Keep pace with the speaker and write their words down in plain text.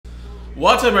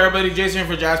What's up, everybody? Jason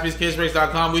here for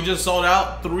JaspysCaseBreaks.com. We just sold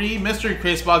out 3 mystery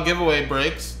crate spot giveaway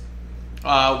breaks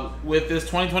with this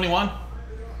 2021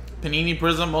 Panini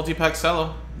Prizm multi-pack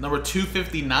Cello, number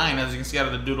 259. As you can see out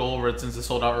of the doodle over it, since it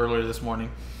sold out earlier this morning.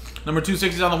 Number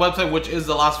 260 is on the website, which is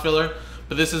the last filler,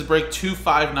 but this is break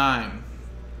 259.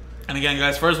 And again,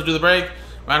 guys, first we'll do the break,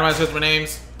 randomize customer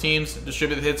names, teams,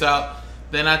 distribute the hits out.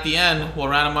 Then at the end, we'll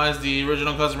randomize the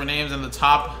original customer names, and the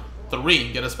top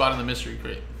 3 get a spot in the mystery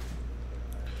crate.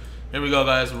 Here we go,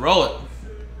 guys. Roll it.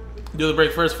 Do the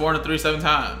break first. 4 and a 3, 7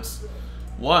 times.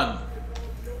 1,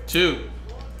 2,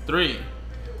 3,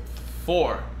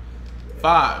 4,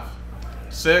 5,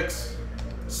 6,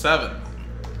 7.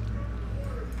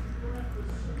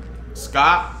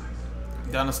 Scott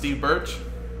down to Steve Birch.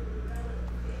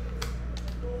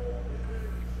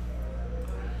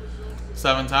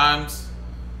 7 times.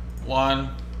 1,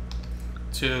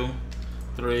 2,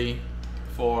 3,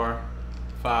 4,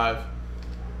 5,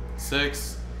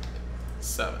 6,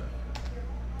 7.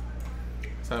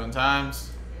 7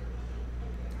 times.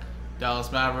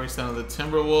 Dallas Mavericks down to the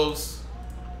Timberwolves.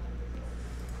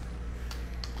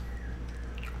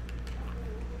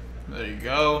 There you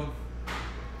go.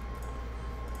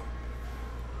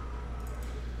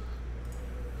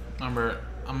 Remember,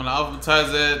 I'm gonna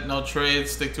alphabetize it. No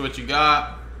trades. Stick to what you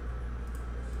got.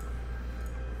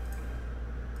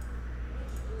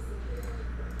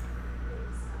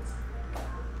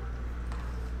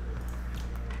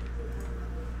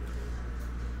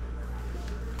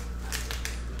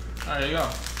 There you go.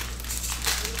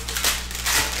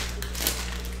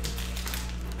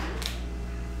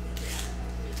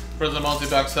 Prizm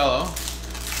multi-pack Cello.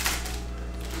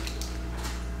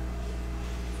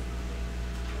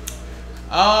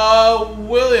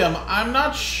 William, I'm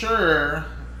not sure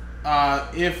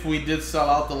if we did sell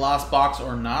out the last box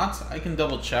or not. I can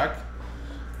double check.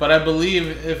 But I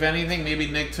believe, if anything, maybe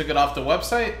Nick took it off the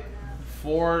website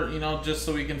for, you know, just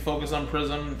so we can focus on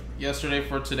Prizm yesterday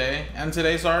for today,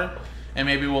 sorry. And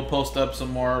maybe we'll post up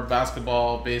some more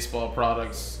basketball, baseball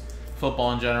products,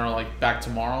 football in general, like back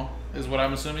tomorrow, is what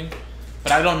I'm assuming.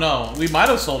 But I don't know. We might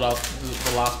have sold out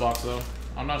the last box, though.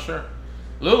 I'm not sure.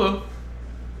 Lulu.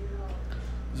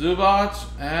 Zubac,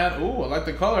 and, ooh, I like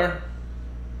the color.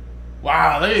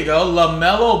 Wow, there you go.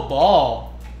 LaMelo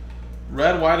Ball.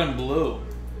 Red, white, and blue.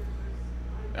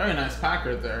 Very nice pack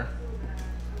right there.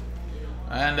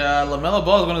 And LaMelo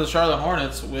Ball is going to the Charlotte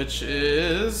Hornets, which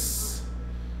is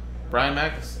Brian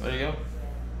Mackes. There you go.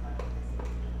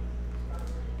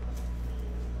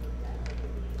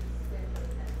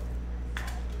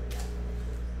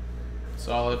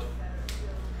 Solid.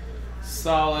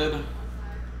 Solid.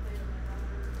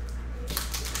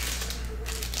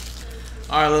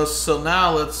 Alright, so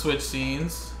now let's switch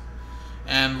scenes.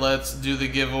 And let's do the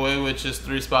giveaway, which is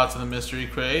 3 spots in the mystery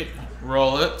crate.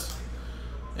 Roll it.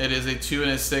 It is a 2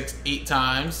 and a 6, 8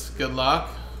 times. Good luck.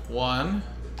 1,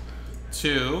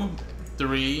 2,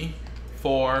 3,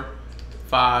 4,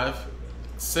 5,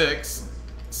 6,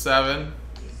 7,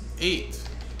 8.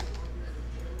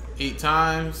 8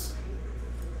 times.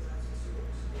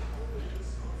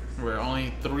 We're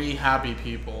only 3 happy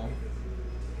people.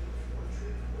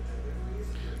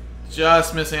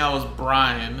 Just missing out was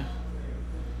Brian.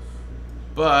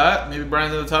 But maybe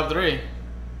Brian's in the top 3.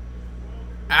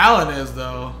 Alan is,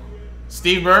 though.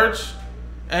 Steve Birch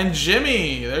and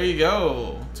Jimmy. There you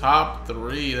go. Top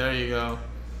 3. There you go.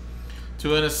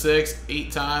 2 and a 6,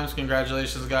 8 times.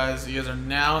 Congratulations, guys. You guys are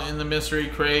now in the mystery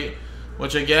crate,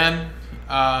 which, again,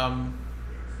 all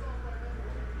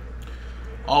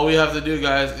we have to do,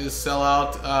 guys, is sell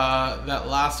out that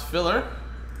last filler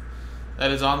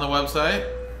that is on the website.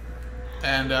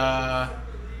 And I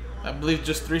believe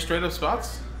just 3 straight up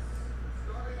spots.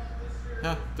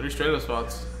 Yeah, 3 straight up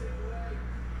spots.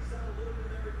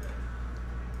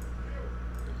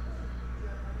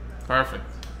 Perfect.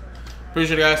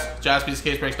 Appreciate it, guys.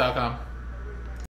 JaspysCaseBreaks.com.